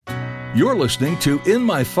You're listening to In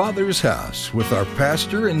My Father's House with our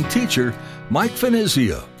pastor and teacher, Mike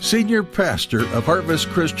Finizio, senior pastor of Harvest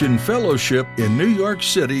Christian Fellowship in New York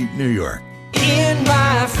City, New York. In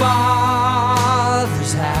my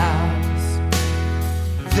Father's house,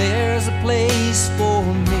 there's a place for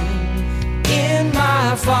me. In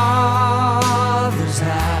my Father's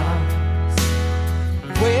house,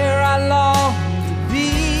 where I long to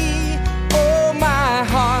be. Oh, my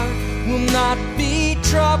heart will not be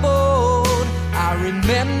troubled. I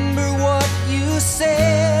remember what you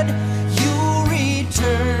said. You'll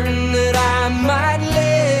return that I might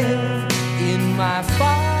live in my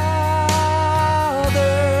Father's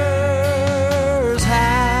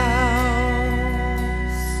house.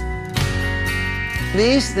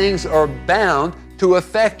 These things are bound to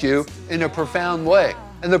affect you in a profound way.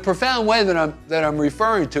 And the profound way that I'm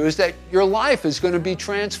referring to is that your life is going to be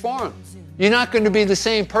transformed. You're not going to be the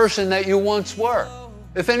same person that you once were.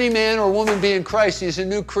 If any man or woman be in Christ, he is a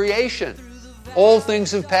new creation. All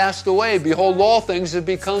things have passed away. Behold, all things have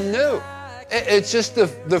become new. It's just the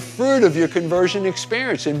fruit of your conversion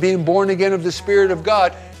experience and being born again of the Spirit of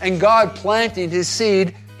God and God planting His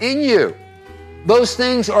seed in you. Those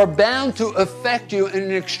things are bound to affect you in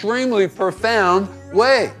an extremely profound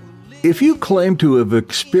way. If you claim to have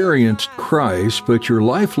experienced Christ, but your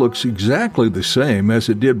life looks exactly the same as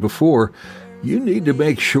it did before, you need to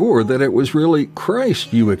make sure that it was really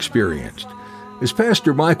Christ you experienced. As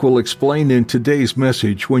Pastor Mike will explain in today's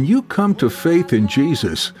message, when you come to faith in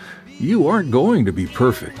Jesus, you aren't going to be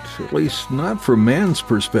perfect, at least not from man's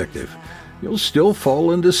perspective. You'll still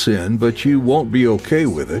fall into sin, but you won't be okay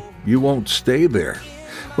with it. You won't stay there.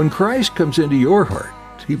 When Christ comes into your heart,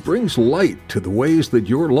 He brings light to the ways that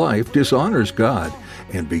your life dishonors God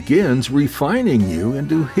and begins refining you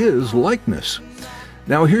into His likeness.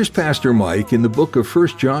 Now here's Pastor Mike in the book of 1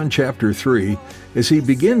 John chapter 3 as he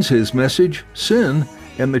begins his message, Sin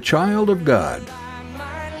and the Child of God.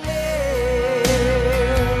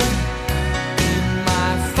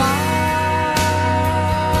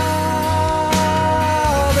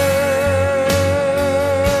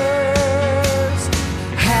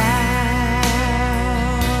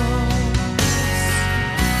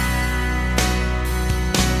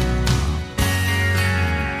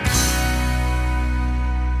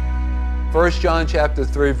 First John chapter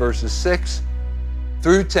 3, verses 6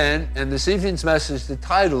 through 10, and this evening's message, the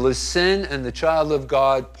title is Sin and the Child of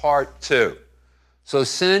God, Part 2. So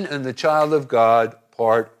Sin and the Child of God,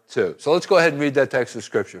 Part 2. So let's go ahead and read that text of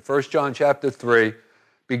Scripture. 1 John chapter 3,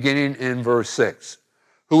 beginning in verse 6.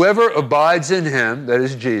 Whoever abides in Him, that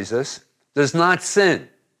is Jesus, does not sin.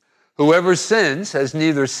 Whoever sins has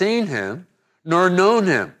neither seen Him nor known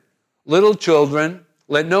Him. Little children,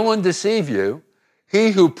 let no one deceive you.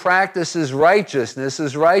 He who practices righteousness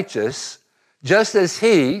is righteous, just as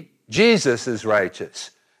He, Jesus, is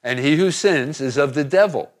righteous. And he who sins is of the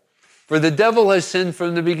devil. For the devil has sinned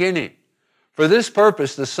from the beginning. For this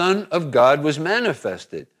purpose the Son of God was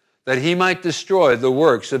manifested, that He might destroy the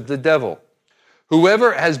works of the devil.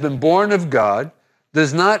 Whoever has been born of God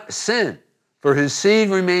does not sin, for his seed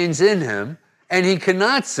remains in him, and he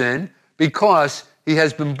cannot sin because he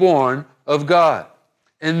has been born of God.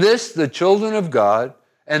 In this, the children of God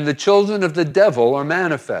and the children of the devil are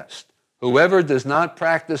manifest. Whoever does not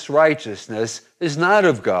practice righteousness is not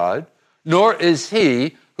of God, nor is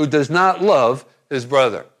he who does not love his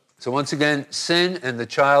brother. So once again, Sin and the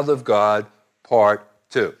Child of God, Part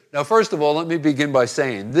 2. Now, first of all, let me begin by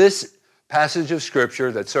saying this passage of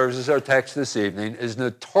Scripture that serves as our text this evening is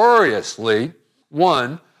notoriously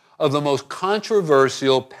one of the most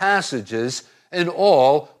controversial passages in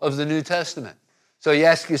all of the New Testament. So you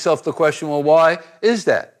ask yourself the question, well, why is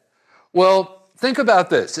that? Well, think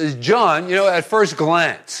about this. Is John, at first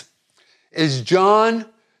glance, is John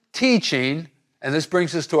teaching, and this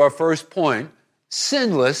brings us to our first point,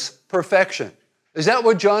 sinless perfection? Is that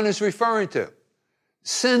what John is referring to?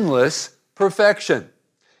 Sinless perfection.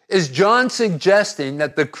 Is John suggesting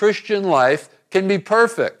that the Christian life can be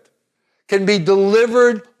perfect, can be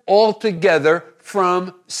delivered altogether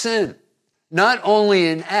from sin? Not only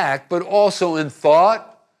in act, but also in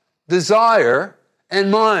thought, desire,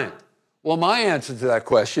 and mind? Well, my answer to that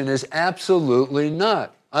question is absolutely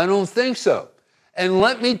not. I don't think so. And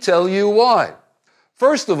let me tell you why.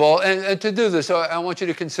 First of all, and to do this, I want you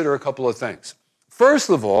to consider a couple of things. First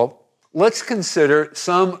of all, let's consider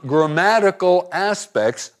some grammatical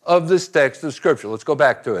aspects of this text of Scripture. Let's go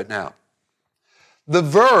back to it now. The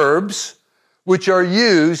verbs which are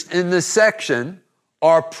used in this section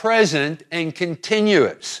are present and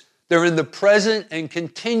continuous. They're in the present and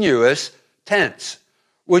continuous tense,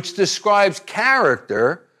 which describes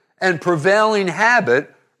character and prevailing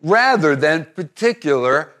habit rather than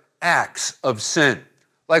particular acts of sin.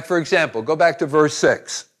 Like, for example, go back to verse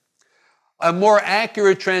 6. A more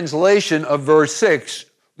accurate translation of verse 6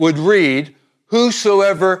 would read,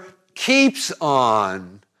 whosoever keeps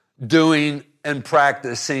on doing and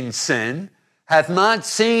practicing sin hath not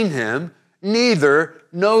seen him, neither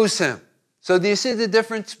knows him. So do you see the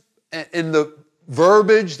difference in the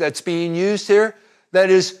verbiage that's being used here? That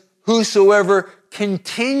is, whosoever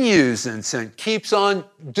continues in sin, keeps on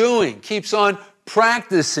doing, keeps on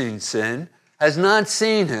practicing sin, has not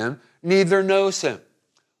seen him, neither knows him.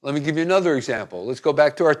 Let me give you another example. Let's go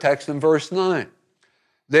back to our text in verse 9.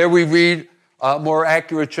 There we read, a more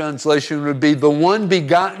accurate translation would be, the one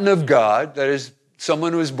begotten of God, that is,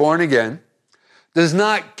 someone who is born again, does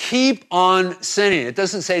not keep on sinning. It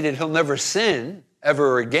doesn't say that he'll never sin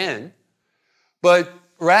ever again, but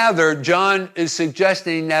rather, John is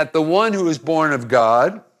suggesting that the one who is born of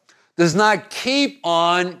God does not keep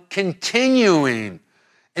on continuing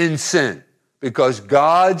in sin, because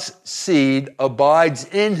God's seed abides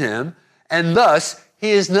in him, and thus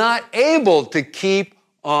he is not able to keep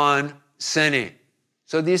on sinning.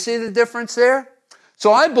 So do you see the difference there?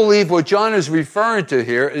 So I believe what John is referring to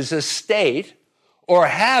here is a state or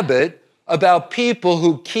habit about people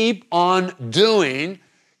who keep on doing,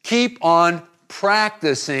 keep on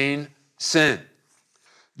practicing sin.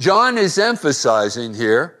 John is emphasizing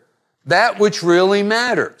here that which really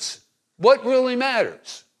matters. What really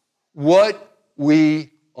matters? What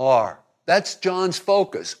we are. That's John's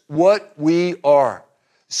focus, what we are.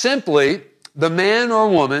 Simply, the man or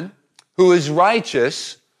woman who is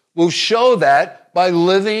righteous will show that by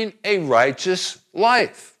living a righteous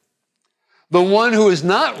life. The one who is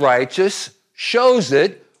not righteous shows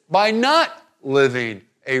it by not living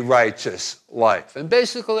a righteous life. And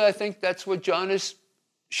basically, I think that's what John is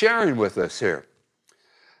sharing with us here.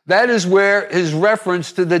 That is where his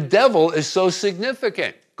reference to the devil is so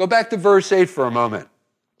significant. Go back to verse 8 for a moment.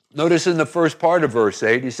 Notice in the first part of verse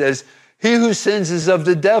 8, he says, he who sins is of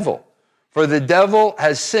the devil, for the devil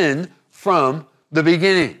has sinned from the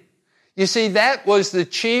beginning. You see, that was the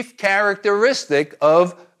chief characteristic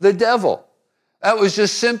of the devil. That was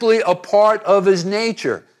just simply a part of his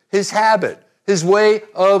nature, his habit, his way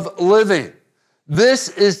of living. This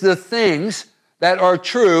is the things that are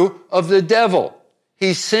true of the devil.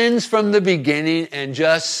 He sins from the beginning and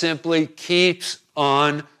just simply keeps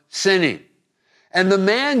on sinning. And the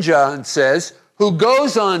man, John says, who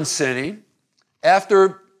goes on sinning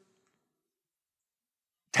after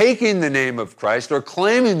taking the name of Christ or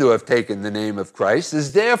claiming to have taken the name of Christ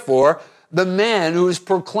is therefore the man who is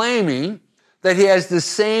proclaiming that he has the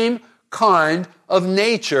same kind of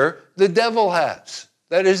nature the devil has.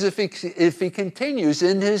 That is, if he continues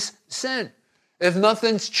in his sin, if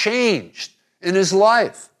nothing's changed in his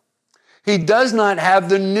life. He does not have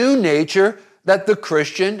the new nature that the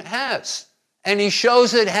Christian has. And he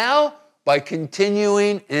shows it how? By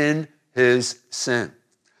continuing in his sin.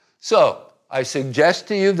 So, I suggest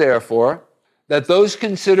to you, therefore, that those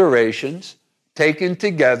considerations, taken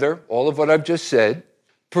together, all of what I've just said,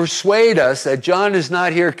 persuade us that John is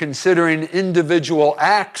not here considering individual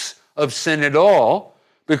acts of sin at all,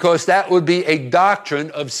 because that would be a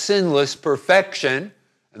doctrine of sinless perfection,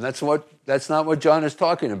 and that's not what John is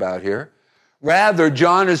talking about here. Rather,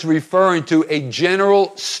 John is referring to a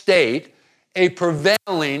general state, a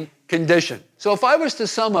prevailing condition. So if I was to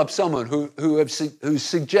sum up someone who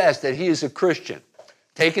suggests that he is a Christian,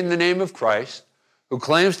 taking the name of Christ, who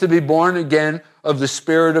claims to be born again of the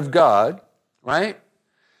Spirit of God, right?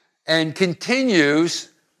 And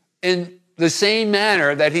continues in the same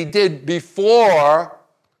manner that he did before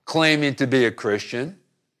claiming to be a Christian,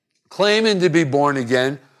 claiming to be born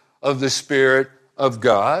again of the Spirit of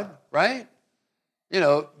God, right? You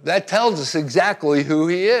know, that tells us exactly who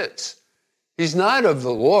he is. He's not of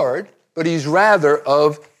the Lord, but he's rather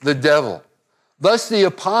of the devil. Thus, the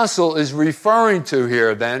apostle is referring to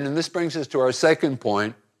here then, and this brings us to our second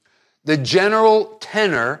point, the general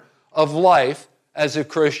tenor of life as a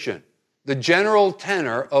Christian. The general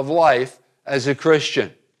tenor of life as a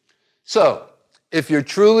Christian. So, if you're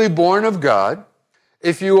truly born of God,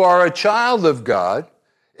 if you are a child of God,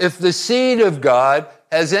 if the seed of God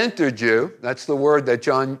has entered you, that's the word that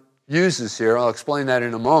John uses here, I'll explain that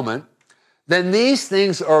in a moment, then these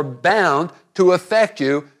things are bound to affect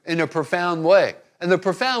you in a profound way. And the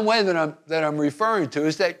profound way that I'm referring to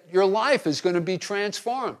is that your life is going to be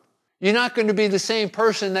transformed. You're not going to be the same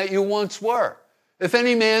person that you once were. If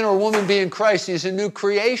any man or woman be in Christ, he's a new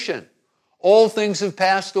creation. All things have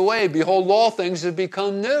passed away. Behold, all things have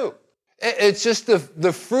become new. It's just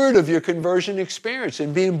the fruit of your conversion experience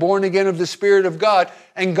and being born again of the Spirit of God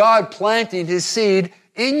and God planting his seed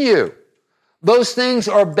in you. Those things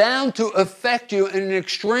are bound to affect you in an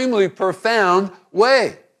extremely profound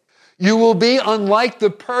way. You will be unlike the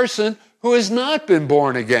person who has not been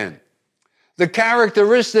born again. The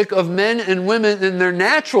characteristic of men and women in their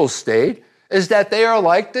natural state is that they are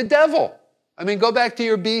like the devil. I mean, go back to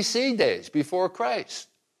your BC days, before Christ.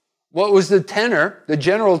 What was the tenor, the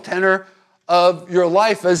general tenor of your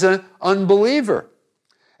life as an unbeliever?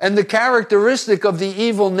 And the characteristic of the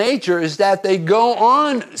evil nature is that they go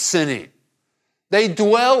on sinning. They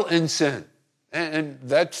dwell in sin. And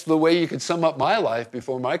that's the way you could sum up my life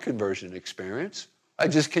before my conversion experience. I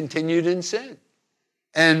just continued in sin.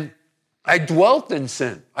 And I dwelt in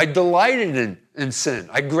sin. I delighted in sin.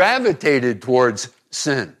 I gravitated towards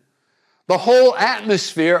sin. The whole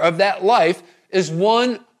atmosphere of that life is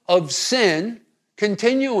one of sin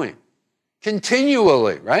continually,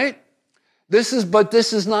 right? This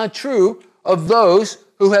is not true of those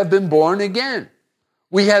who have been born again.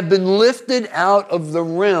 We have been lifted out of the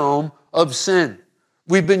realm of sin.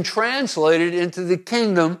 We've been translated into the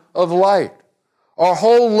kingdom of light. Our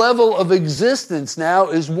whole level of existence now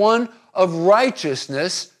is one of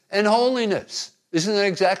righteousness and holiness. Isn't that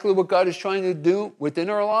exactly what God is trying to do within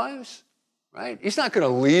our lives? Right? He's not going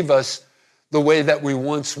to leave us the way that we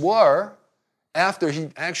once were after he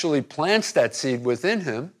actually plants that seed within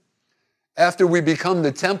him. After we become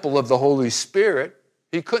the temple of the Holy Spirit,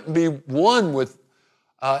 he couldn't be one with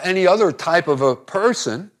any other type of a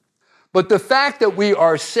person. But the fact that we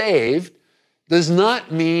are saved does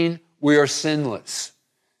not mean we are sinless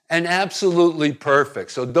and absolutely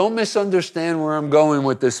perfect. So don't misunderstand where I'm going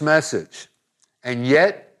with this message. And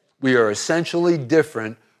yet, we are essentially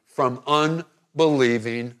different from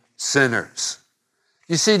unbelieving sinners.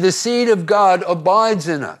 You see, the seed of God abides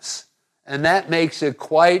in us, and that makes it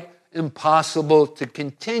quite impossible to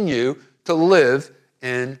continue to live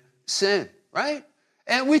in sin, right?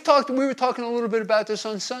 And we were talking a little bit about this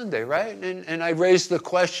on Sunday, right? And I raised the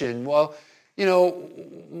question, well, you know,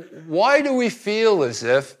 why do we feel as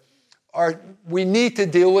if we need to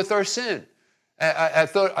deal with our sin? I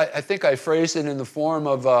think I phrased it in the form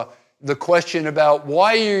of the question about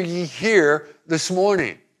why are ye here this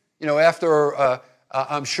morning? You know, after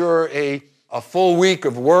I'm sure a full week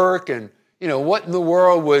of work, and you know, what in the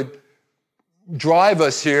world would drive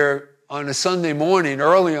us here on a Sunday morning,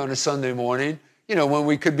 early on a Sunday morning, you know, when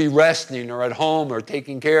we could be resting or at home or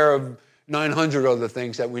taking care of 900 other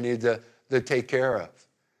things that we need to take care of.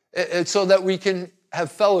 It's so that we can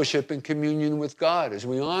have fellowship and communion with God as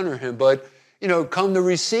we honor him, but, you know, come to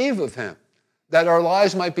receive of him, that our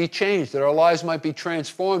lives might be changed, that our lives might be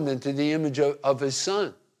transformed into the image of his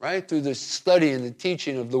Son, right? Through the study and the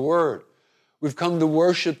teaching of the Word. We've come to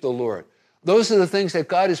worship the Lord. Those are the things that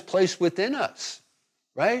God has placed within us,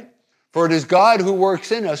 right? For it is God who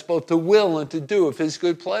works in us both to will and to do of his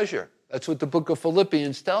good pleasure. That's what the book of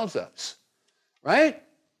Philippians tells us, right?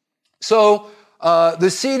 So the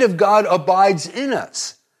seed of God abides in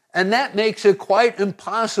us, and that makes it quite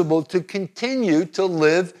impossible to continue to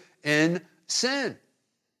live in sin.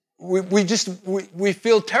 We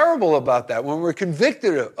feel terrible about that when we're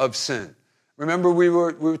convicted of sin. Remember, we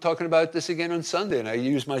were talking about this again on Sunday, and I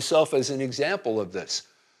use myself as an example of this.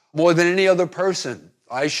 More than any other person,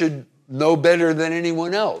 I should know better than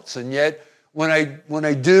anyone else, and yet when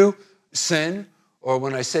I do sin, or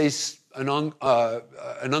when I say an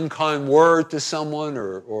unkind word to someone,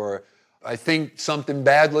 or I think something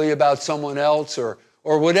badly about someone else, or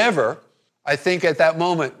whatever, I think at that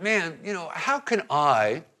moment, man, you know, how can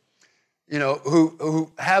I, you know,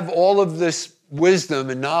 who have all of this wisdom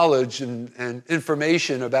and knowledge and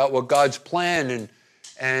information about what God's plan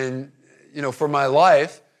and you know, for my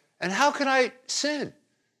life, and how can I sin?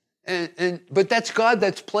 But that's God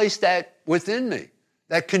that's placed that within me,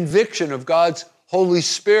 that conviction of God's Holy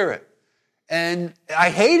Spirit. And I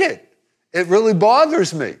hate it. It really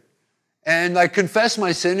bothers me. And I confess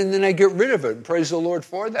my sin, and then I get rid of it. And praise the Lord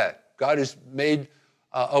for that. God has made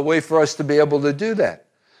a way for us to be able to do that.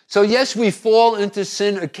 So yes, we fall into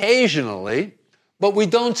sin occasionally, but we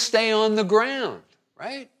don't stay on the ground,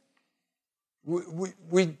 right?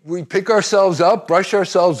 We pick ourselves up, brush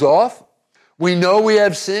ourselves off. We know we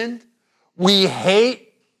have sinned. We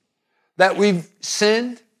hate that we've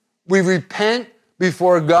sinned. We repent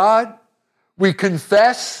before God. We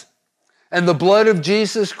confess. And the blood of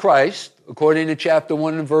Jesus Christ, according to chapter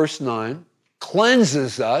 1 and verse 9,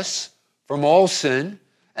 cleanses us from all sin.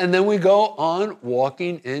 And then we go on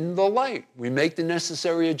walking in the light. We make the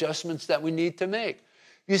necessary adjustments that we need to make.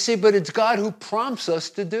 You see, but it's God who prompts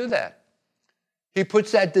us to do that. He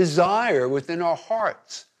puts that desire within our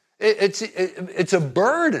hearts. It's a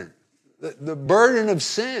burden, the burden of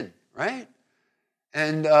sin, right?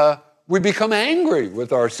 And we become angry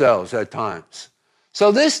with ourselves at times.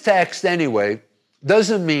 So this text, anyway,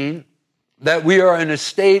 doesn't mean that we are in a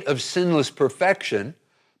state of sinless perfection,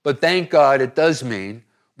 but thank God it does mean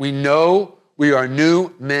we know we are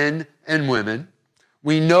new men and women.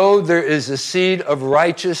 We know there is a seed of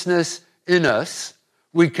righteousness in us.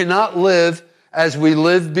 We cannot live as we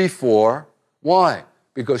lived before. Why?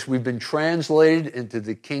 Because we've been translated into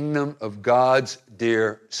the kingdom of God's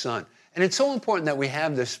dear Son. And it's so important that we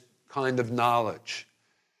have this kind of knowledge,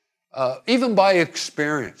 even by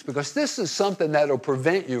experience, because this is something that will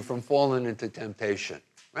prevent you from falling into temptation,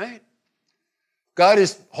 right? God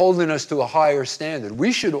is holding us to a higher standard.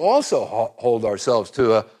 We should also hold ourselves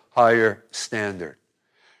to a higher standard.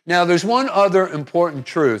 Now, there's one other important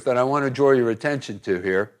truth that I want to draw your attention to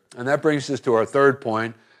here, and that brings us to our third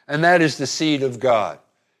point, and that is the seed of God.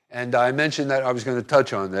 And I mentioned that I was going to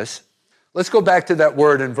touch on this. Let's go back to that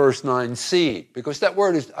word in verse 9, seed, because that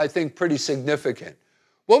word is, I think, pretty significant.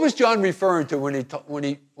 What was John referring to when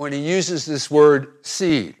he uses this word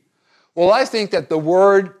seed? Well, I think that the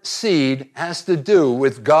word seed has to do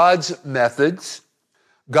with God's methods,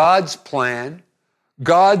 God's plan,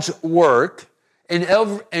 God's work in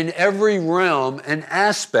every realm and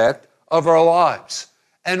aspect of our lives.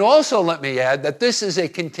 And also, let me add that this is a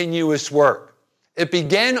continuous work. It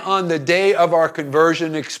began on the day of our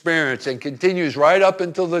conversion experience and continues right up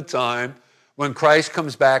until the time when Christ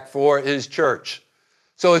comes back for his church.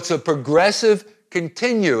 So it's a progressive,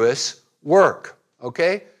 continuous work,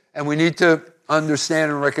 okay? And we need to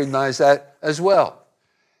understand and recognize that as well.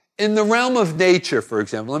 In the realm of nature, for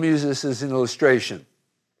example, let me use this as an illustration.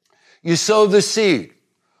 You sow the seed,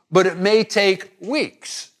 but it may take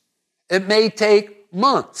weeks. It may take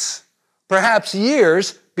months, perhaps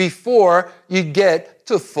years before you get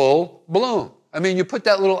to full bloom. I mean, you put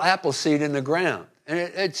that little apple seed in the ground, and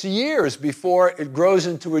it's years before it grows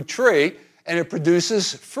into a tree and it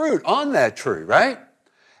produces fruit on that tree, right?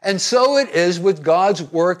 And so it is with God's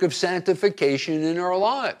work of sanctification in our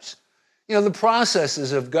lives. You know, the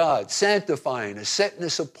processes of God, sanctifying us, setting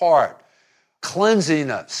us apart, cleansing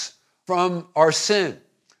us from our sin,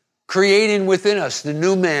 creating within us the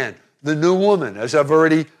new man, the new woman, as I've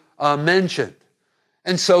already mentioned.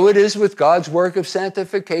 And so it is with God's work of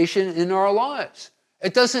sanctification in our lives.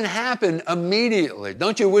 It doesn't happen immediately.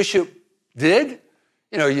 Don't you wish it did?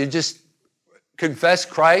 You know, you just confess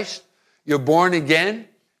Christ, you're born again,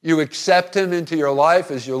 you accept him into your life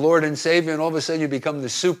as your Lord and Savior, and all of a sudden you become the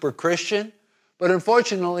super Christian. But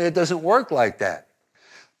unfortunately, it doesn't work like that.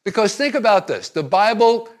 Because think about this. The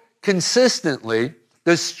Bible consistently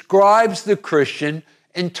describes the Christian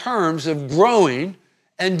in terms of growing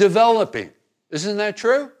and developing. Isn't that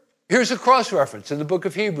true? Here's a cross-reference in the book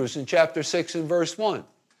of Hebrews in chapter 6 and verse 1.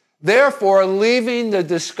 Therefore, leaving the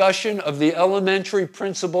discussion of the elementary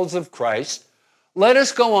principles of Christ, let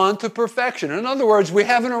us go on to perfection. In other words, we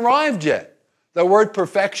haven't arrived yet. The word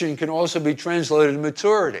perfection can also be translated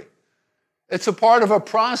maturity. It's a part of a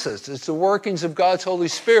process. It's the workings of God's Holy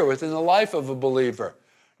Spirit within the life of a believer.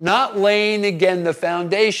 Not laying again the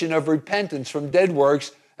foundation of repentance from dead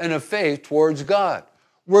works and of faith towards God.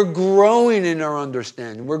 We're growing in our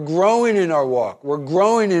understanding. We're growing in our walk. We're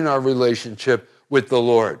growing in our relationship with the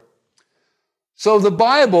Lord. So the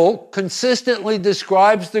Bible consistently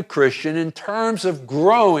describes the Christian in terms of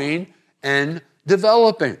growing and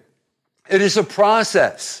developing. It is a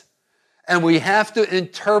process, and we have to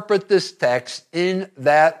interpret this text in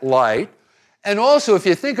that light. And also, if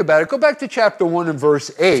you think about it, go back to chapter 1 and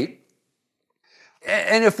verse 8.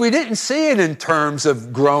 And if we didn't see it in terms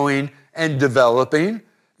of growing and developing,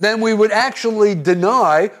 then we would actually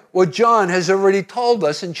deny what John has already told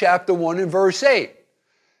us in chapter 1 and verse 8.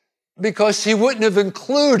 Because he wouldn't have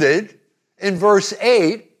included in verse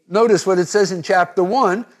 8, notice what it says in chapter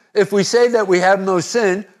 1, if we say that we have no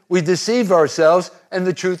sin, we deceive ourselves and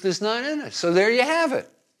the truth is not in us. So there you have it,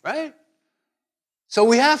 right? So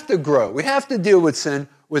we have to grow. We have to deal with sin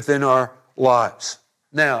within our lives.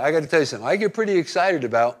 Now, I got to tell you something. I get pretty excited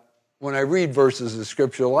about when I read verses of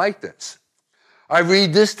Scripture like this. I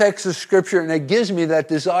read this text of Scripture and it gives me that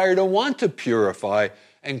desire to want to purify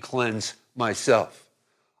and cleanse myself.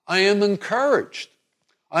 I am encouraged.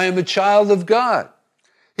 I am a child of God.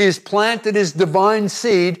 He has planted his divine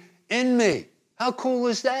seed in me. How cool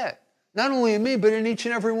is that? Not only in me, but in each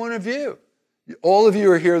and every one of you. All of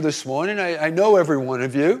you are here this morning. I know every one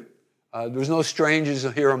of you. There's no strangers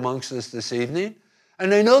here amongst us this evening.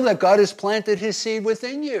 And I know that God has planted his seed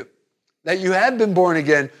within you, that you have been born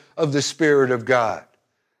again of the Spirit of God.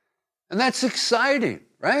 And that's exciting,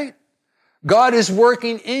 right? God is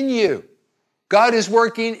working in you. God is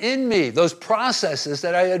working in me. Those processes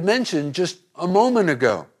that I had mentioned just a moment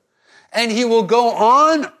ago. And he will go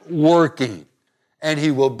on working, and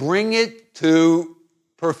he will bring it to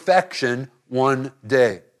perfection one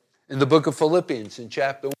day. In the book of Philippians, in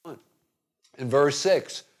chapter 1, in verse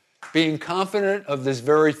 6, being confident of this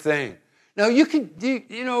very thing. Now, you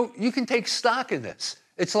can take stock in this.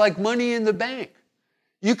 It's like money in the bank.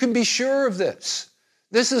 You can be sure of this.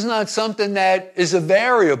 This is not something that is a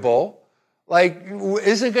variable, like,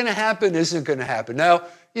 is it going to happen, isn't going to happen. Now,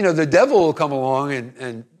 the devil will come along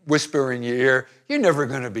and whisper in your ear, you're never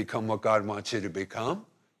going to become what God wants you to become.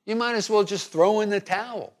 You might as well just throw in the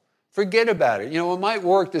towel. Forget about it. It might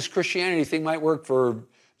work, this Christianity thing might work for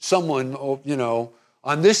someone,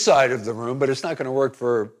 on this side of the room, but it's not going to work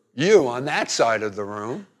for you on that side of the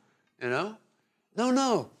room,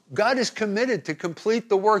 No. God is committed to complete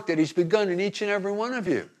the work that he's begun in each and every one of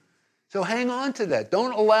you. So hang on to that.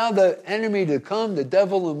 Don't allow the enemy to come, the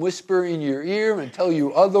devil, and whisper in your ear and tell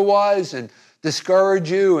you otherwise and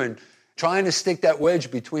discourage you and trying to stick that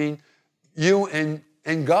wedge between you and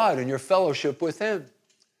God and your fellowship with him.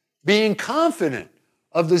 Being confident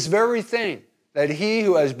of this very thing, that he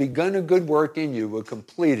who has begun a good work in you will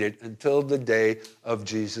complete it until the day of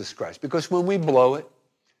Jesus Christ. Because when we blow it,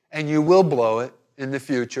 and you will blow it in the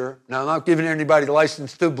future, now I'm not giving anybody the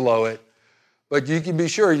license to blow it, but you can be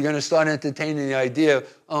sure you're going to start entertaining the idea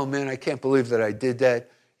of, oh man, I can't believe that I did that.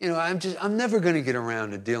 I'm never going to get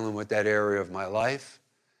around to dealing with that area of my life.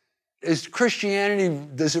 Is Christianity,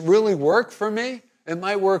 does it really work for me? It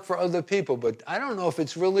might work for other people, but I don't know if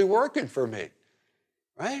it's really working for me,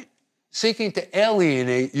 right? Seeking to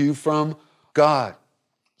alienate you from God.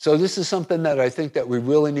 So this is something that I think that we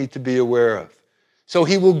really need to be aware of. So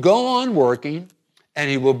he will go on working, and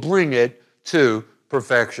he will bring it to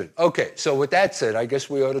perfection. Okay, so with that said, I guess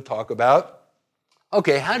we ought to talk about,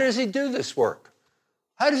 okay, how does he do this work?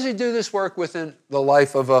 How does he do this work within the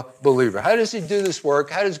life of a believer? How does he do this work?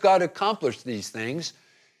 How does God accomplish these things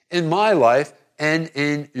in my life and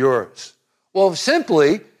in yours? Well,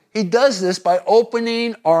 simply, he does this by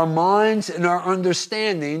opening our minds and our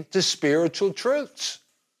understanding to spiritual truths,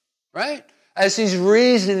 right? As he's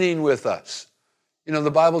reasoning with us. The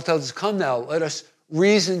Bible tells us, come now, let us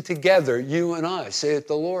reason together, you and I, saith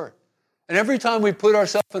the Lord. And every time we put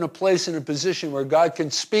ourselves in a place, in a position where God can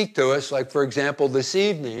speak to us, like, for example, this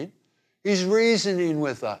evening, he's reasoning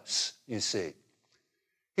with us, you see.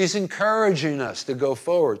 He's encouraging us to go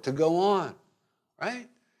forward, to go on, right?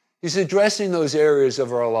 He's addressing those areas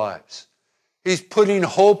of our lives. He's putting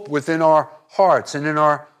hope within our hearts and in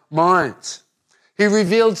our minds. He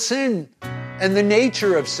revealed sin and the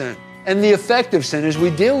nature of sin and the effect of sin as we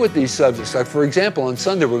deal with these subjects. Like, for example, on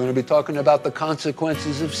Sunday, we're going to be talking about the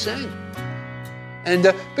consequences of sin.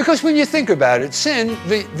 And because when you think about it, sin,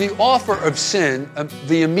 the offer of sin,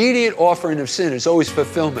 the immediate offering of sin is always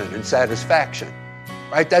fulfillment and satisfaction,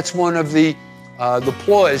 right? That's one of the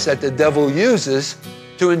ploys that the devil uses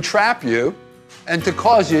to entrap you and to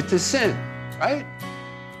cause you to sin, right?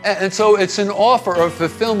 And so it's an offer of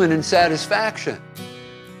fulfillment and satisfaction.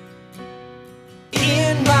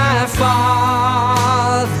 In my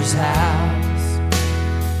Father's house,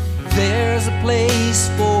 there's a place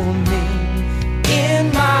for me.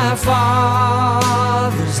 In my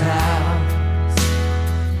Father's house,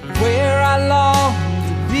 where I long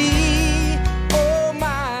to be. Oh,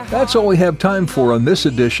 my. That's all we have time for on this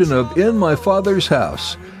edition of In My Father's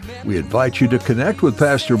House. We invite you to connect with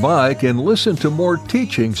Pastor Mike and listen to more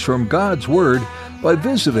teachings from God's Word by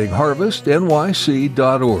visiting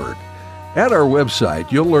harvestnyc.org. At our website,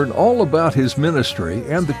 you'll learn all about his ministry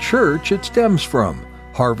and the church it stems from,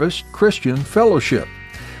 Harvest Christian Fellowship.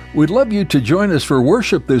 We'd love you to join us for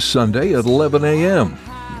worship this Sunday at 11 a.m.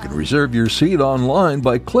 You can reserve your seat online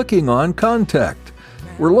by clicking on Contact.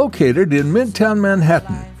 We're located in Midtown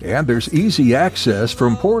Manhattan, and there's easy access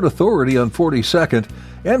from Port Authority on 42nd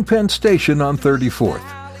and Penn Station on 34th.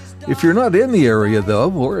 If you're not in the area,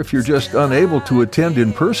 though, or if you're just unable to attend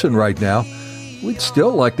in person right now, we'd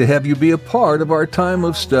still like to have you be a part of our time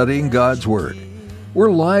of studying God's Word.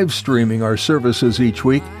 We're live streaming our services each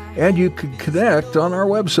week, and you can connect on our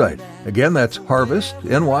website. Again, that's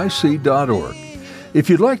harvestnyc.org. If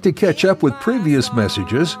you'd like to catch up with previous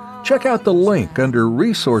messages, check out the link under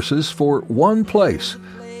Resources for One Place.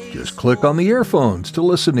 Just click on the earphones to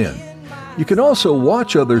listen in. You can also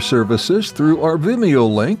watch other services through our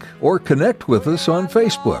Vimeo link or connect with us on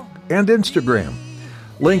Facebook and Instagram.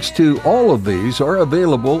 Links to all of these are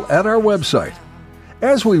available at our website.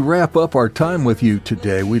 As we wrap up our time with you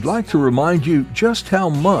today, we'd like to remind you just how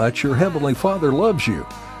much your Heavenly Father loves you.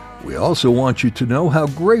 We also want you to know how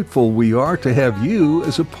grateful we are to have you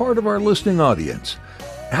as a part of our listening audience.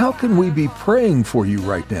 How can we be praying for you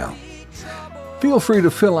right now? Feel free to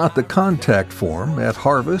fill out the contact form at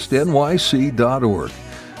harvestnyc.org.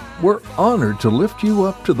 We're honored to lift you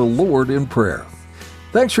up to the Lord in prayer.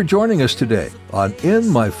 Thanks for joining us today on In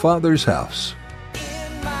My Father's House.